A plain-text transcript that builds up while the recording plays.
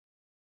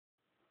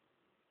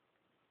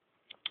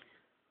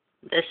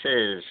This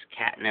is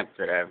catnip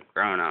that I've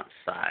grown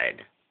outside.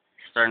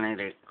 It's starting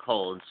to get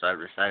cold, so I've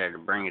decided to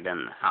bring it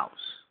in the house.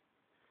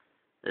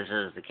 This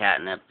is the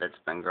catnip that's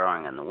been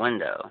growing in the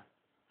window.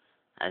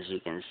 As you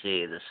can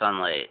see, the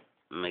sunlight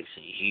makes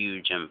a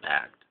huge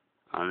impact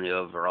on the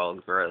overall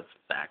growth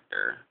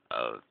factor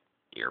of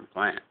your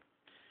plant.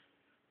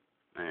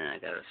 And I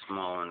got a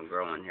small one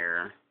growing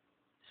here.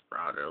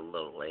 Sprouted a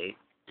little late,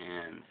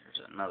 and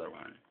there's another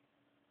one.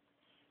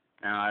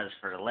 Now, as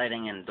for the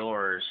lighting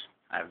indoors,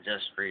 I've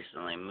just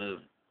recently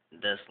moved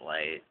this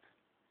light.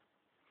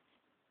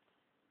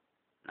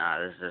 Now,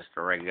 this is just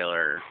a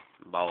regular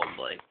bulb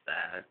like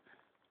that.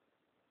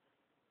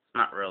 It's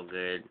not real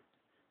good,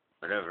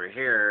 but over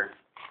here,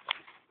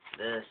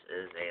 this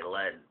is a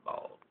LED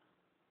bulb,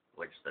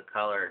 which the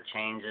color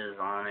changes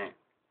on it,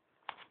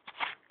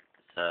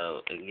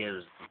 so it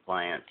gives the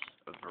plants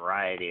a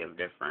variety of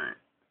different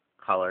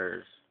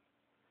colors.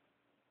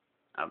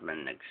 I've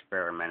been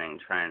experimenting,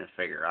 trying to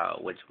figure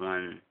out which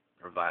one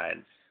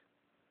provides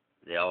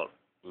the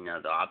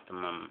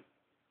optimum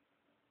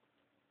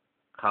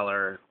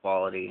color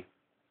quality.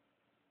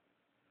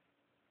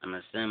 I'm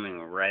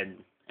assuming red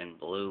and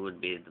blue would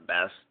be the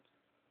best,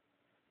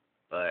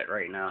 but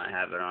right now I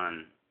have it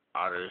on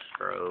auto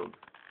strobe. It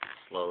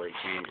slowly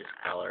changes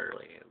color,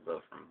 like it'll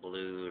go from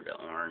blue to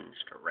orange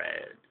to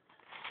red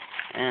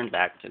and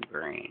back to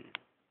green.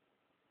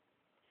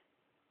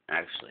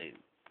 Actually,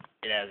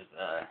 it has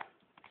a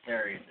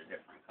series of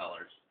different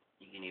colors.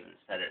 You can even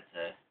set it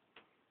to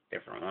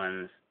different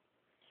ones.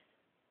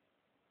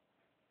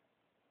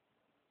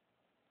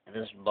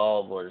 This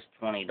bulb was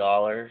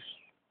 $20.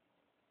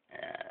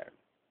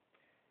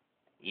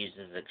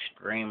 Uses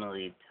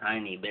extremely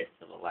tiny bits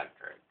of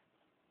electric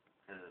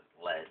because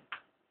it's lead.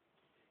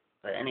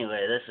 But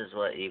anyway, this is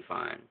what you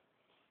find.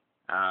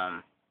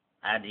 I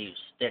had to use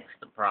sticks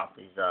to prop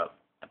these up.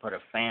 I put a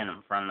fan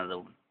in front of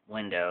the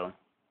window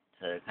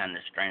to kind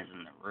of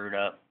strengthen the root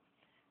up.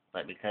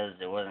 But because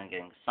it wasn't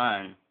getting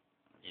sun,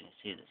 as you can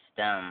see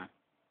the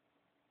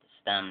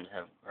stems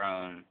have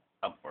grown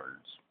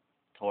upwards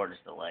towards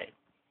the light.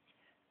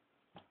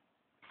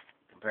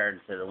 Compared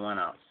to the one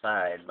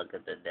outside, look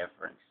at the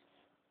difference.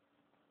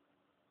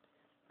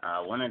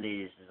 One of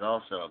these is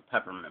also a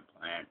peppermint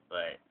plant,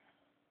 but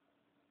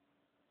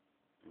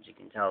as you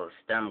can tell, the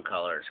stem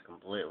color is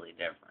completely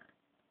different.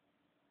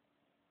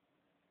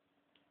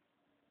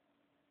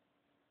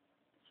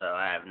 So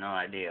I have no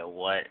idea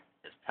what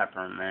is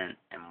peppermint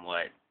and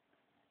what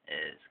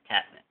is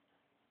catnip.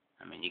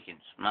 I mean, you can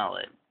smell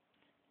it.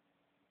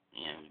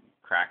 You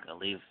crack a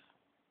leaf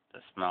to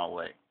smell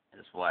what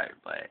is what,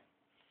 but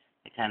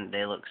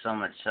they look so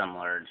much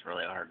similar, it's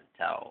really hard to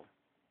tell.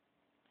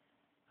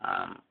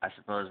 I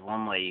suppose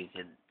one way you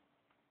could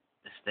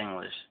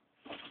distinguish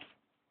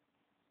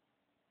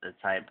the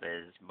type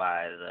is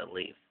by the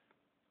leaf.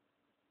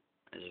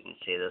 As you can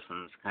see, this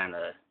one's kind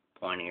of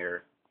pointier,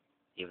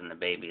 even the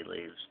baby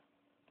leaves,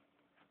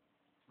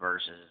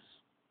 versus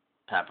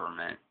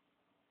peppermint,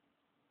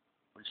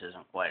 which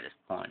isn't quite as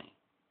pointy.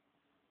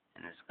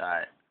 And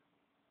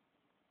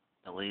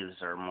the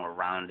leaves are more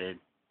rounded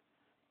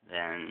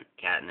than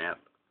catnip.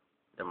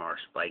 They're more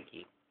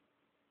spiky.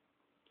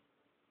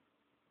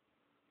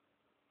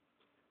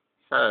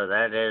 So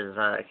that is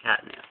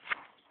catnip.